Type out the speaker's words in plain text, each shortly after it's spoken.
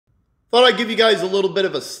Thought I'd give you guys a little bit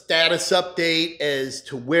of a status update as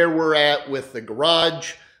to where we're at with the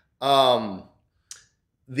garage. The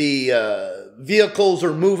vehicles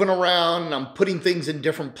are moving around, and I'm putting things in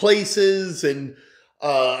different places, and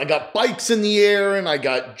I got bikes in the air, and I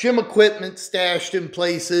got gym equipment stashed in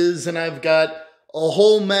places, and I've got a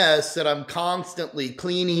whole mess that I'm constantly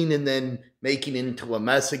cleaning and then making into a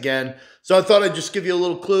mess again. So I thought I'd just give you a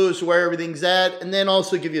little clue as to where everything's at, and then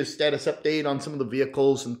also give you a status update on some of the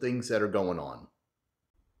vehicles and things that are going on.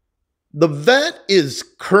 The vet is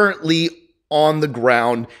currently on the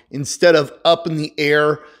ground instead of up in the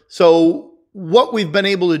air. So what we've been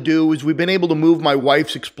able to do is we've been able to move my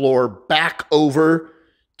wife's Explorer back over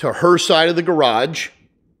to her side of the garage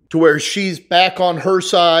to where she's back on her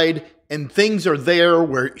side and things are there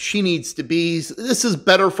where she needs to be. This is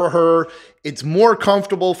better for her. It's more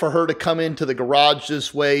comfortable for her to come into the garage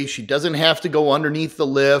this way. She doesn't have to go underneath the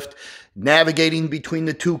lift, navigating between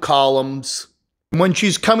the two columns. When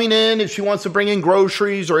she's coming in, if she wants to bring in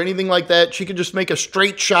groceries or anything like that, she can just make a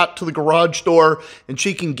straight shot to the garage door and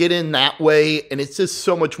she can get in that way. And it's just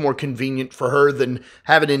so much more convenient for her than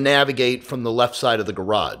having to navigate from the left side of the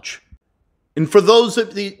garage. And for those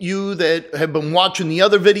of you that have been watching the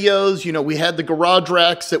other videos, you know, we had the garage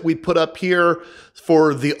racks that we put up here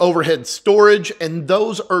for the overhead storage, and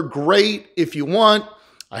those are great if you want.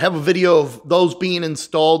 I have a video of those being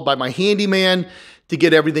installed by my handyman to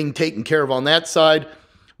get everything taken care of on that side.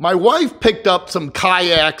 My wife picked up some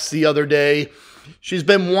kayaks the other day. She's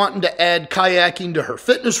been wanting to add kayaking to her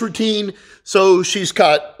fitness routine, so she's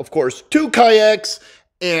got, of course, 2 kayaks,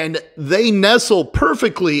 and they nestle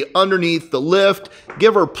perfectly underneath the lift,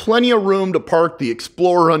 give her plenty of room to park the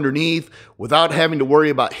Explorer underneath without having to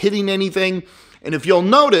worry about hitting anything. And if you'll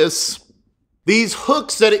notice, these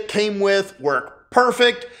hooks that it came with work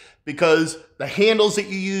perfect because the handles that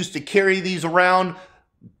you use to carry these around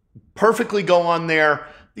perfectly go on there.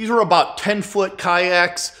 These are about 10-foot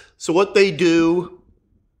kayaks. So what they do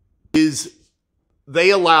is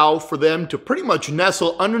they allow for them to pretty much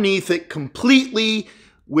nestle underneath it completely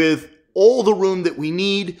with all the room that we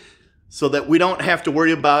need so that we don't have to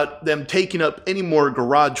worry about them taking up any more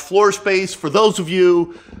garage floor space. For those of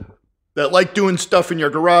you that like doing stuff in your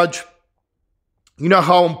garage, you know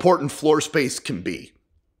how important floor space can be.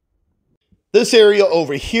 This area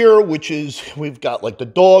over here, which is, we've got like the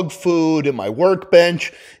dog food and my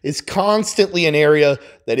workbench, is constantly an area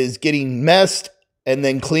that is getting messed and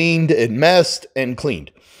then cleaned and messed and cleaned.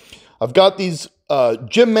 I've got these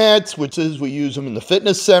gym mats, which is we use them in the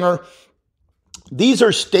fitness center. These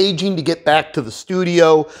are staging to get back to the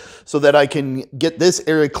studio so that I can get this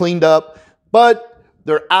area cleaned up, but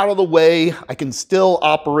they're out of the way. I can still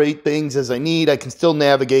operate things as I need. I can still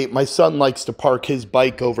navigate. My son likes to park his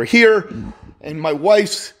bike over here, and my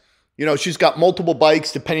wife's, you know, she's got multiple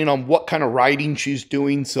bikes depending on what kind of riding she's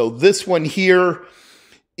doing. So this one here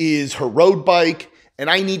is her road bike, and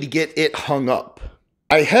I need to get it hung up.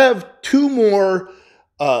 I have 2 more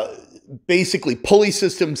basically pulley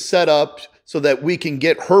systems set up so that we can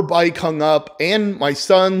get her bike hung up and my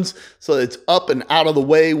son's so that it's up and out of the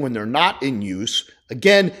way when they're not in use.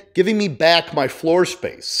 Again, giving me back my floor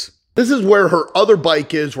space. This is where her other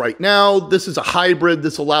bike is right now. This is a hybrid.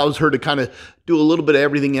 This allows her to kind of do a little bit of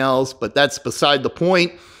everything else, but that's beside the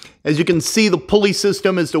point. As you can see, the pulley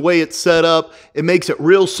system is the way it's set up. It makes it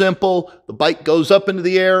real simple. The bike goes up into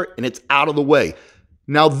the air and it's out of the way.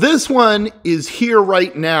 Now this one is here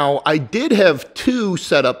right now. I did have 2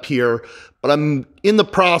 set up here, but I'm in the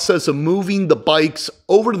process of moving the bikes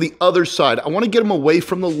over to the other side. I want to get them away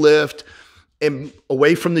from the lift and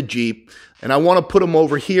away from the Jeep. And I want to put them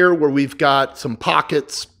over here where we've got some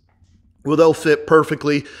pockets where they'll fit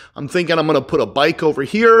perfectly. I'm thinking I'm going to put a bike over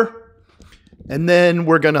here, and then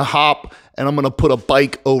we're going to hop and I'm going to put a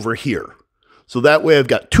bike over here. So that way I've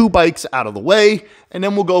got 2 bikes out of the way, and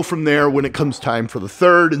then we'll go from there when it comes time for the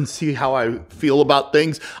third and see how I feel about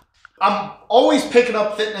things. I'm always picking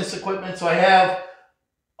up fitness equipment, so I have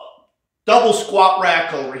a double squat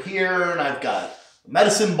rack over here, and I've got a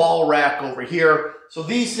medicine ball rack over here. So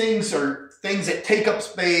these things are things that take up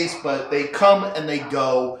space, but they come and they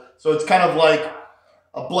go. So it's kind of like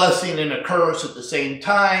a blessing and a curse at the same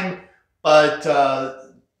time, but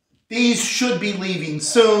these should be leaving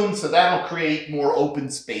soon, so that'll create more open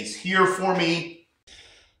space here for me.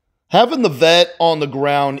 Having the vet on the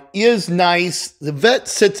ground is nice. The vet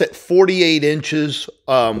sits at 48 inches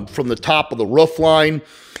from the top of the roof line.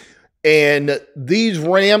 And these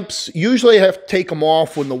ramps, usually I have to take them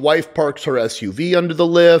off when the wife parks her SUV under the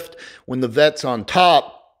lift, when the vet's on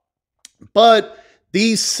top. But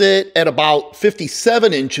these sit at about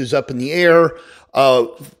 57 inches up in the air.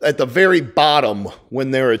 at the very bottom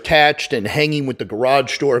when they're attached and hanging with the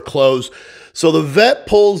garage door closed. So the vet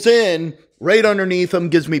pulls in right underneath them,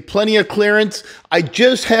 gives me plenty of clearance. I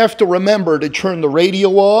just have to remember to turn the radio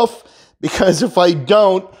off, because if I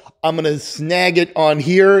don't, I'm going to snag it on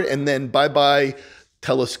here, and then bye-bye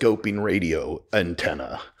telescoping radio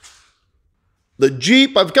antenna. The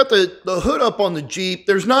Jeep, I've got the hood up on the Jeep.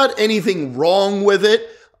 There's not anything wrong with it.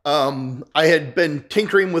 I had been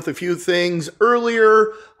tinkering with a few things earlier.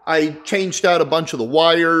 I changed out a bunch of the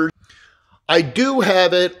wires. I do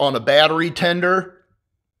have it on a battery tender.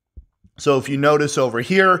 So if you notice over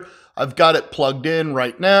here, I've got it plugged in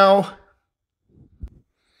right now.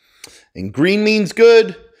 And green means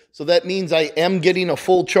good. So that means I am getting a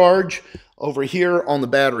full charge over here on the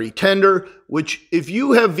battery tender, which if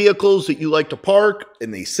you have vehicles that you like to park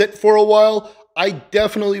and they sit for a while, I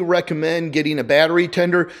definitely recommend getting a battery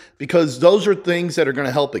tender, because those are things that are going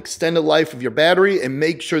to help extend the life of your battery and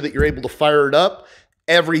make sure that you're able to fire it up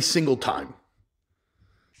every single time.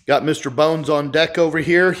 Got Mr. Bones on deck over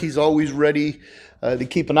here. He's always ready to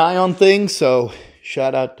keep an eye on things, so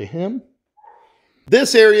shout out to him.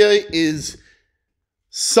 This area is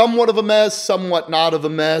somewhat of a mess, somewhat not of a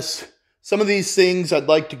mess. Some of these things I'd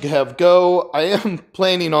like to have go. I am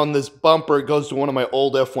planning on this bumper. It goes to one of my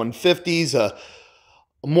old F-150s, a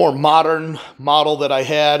more modern model that I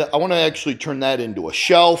had. I want to actually turn that into a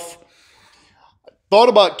shelf. Thought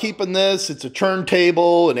about keeping this. It's a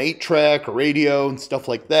turntable, an 8-track, a radio, and stuff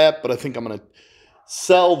like that, but I think I'm going to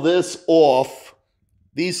sell this off.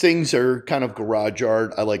 These things are kind of garage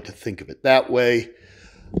art. I like to think of it that way.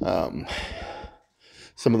 Some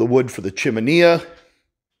of the wood for the chimenea.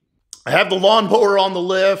 I have the lawnmower on the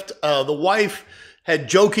lift. The wife had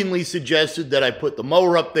jokingly suggested that I put the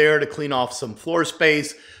mower up there to clean off some floor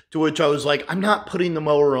space, to which I was like, I'm not putting the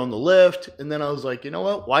mower on the lift. And then I was like, you know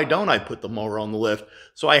what? Why don't I put the mower on the lift?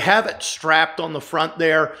 So I have it strapped on the front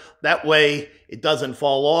there. That way it doesn't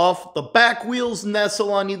fall off. The back wheels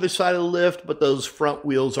nestle on either side of the lift, but those front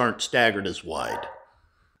wheels aren't staggered as wide.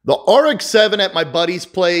 The RX-7 at my buddy's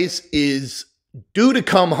place is due to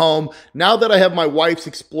come home. Now that I have my wife's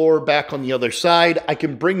Explorer back on the other side, I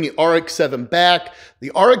can bring the RX-7 back. The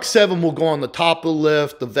RX-7 will go on the top of the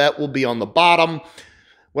lift. The Vet will be on the bottom.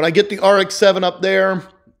 When I get the RX-7 up there,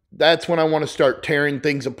 that's when I want to start tearing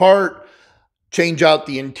things apart, change out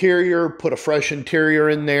the interior, put a fresh interior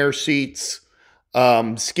in there, seats,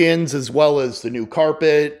 skins, as well as the new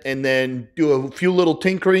carpet, and then do a few little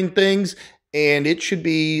tinkering things, and it should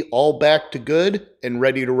be all back to good and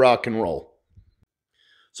ready to rock and roll.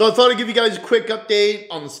 So I thought I'd give you guys a quick update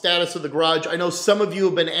on the status of the garage. I know some of you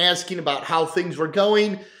have been asking about how things were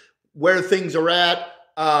going, where things are at.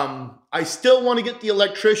 I still want to get the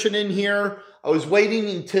electrician in here. I was waiting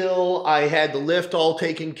until I had the lift all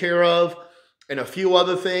taken care of and a few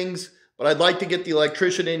other things, but I'd like to get the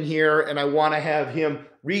electrician in here, and I want to have him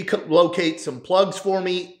relocate some plugs for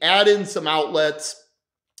me, add in some outlets,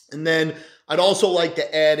 and then I'd also like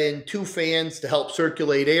to add in 2 fans to help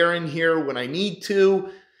circulate air in here when I need to,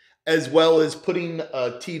 as well as putting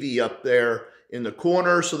a TV up there in the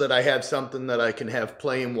corner so that I have something that I can have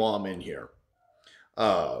playing while I'm in here.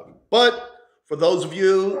 But for those of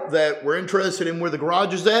you that were interested in where the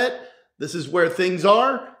garage is at, this is where things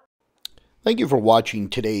are. Thank you for watching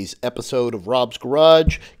today's episode of Rob's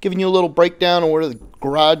Garage, giving you a little breakdown on where the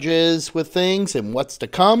garage is with things and what's to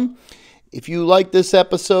come. If you like this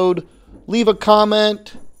episode, leave a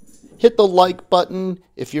comment, hit the like button.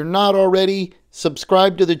 If you're not already,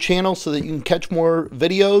 subscribe to the channel so that you can catch more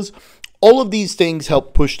videos. All of these things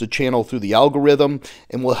help push the channel through the algorithm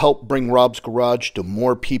and will help bring Rob's Garage to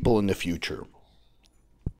more people in the future.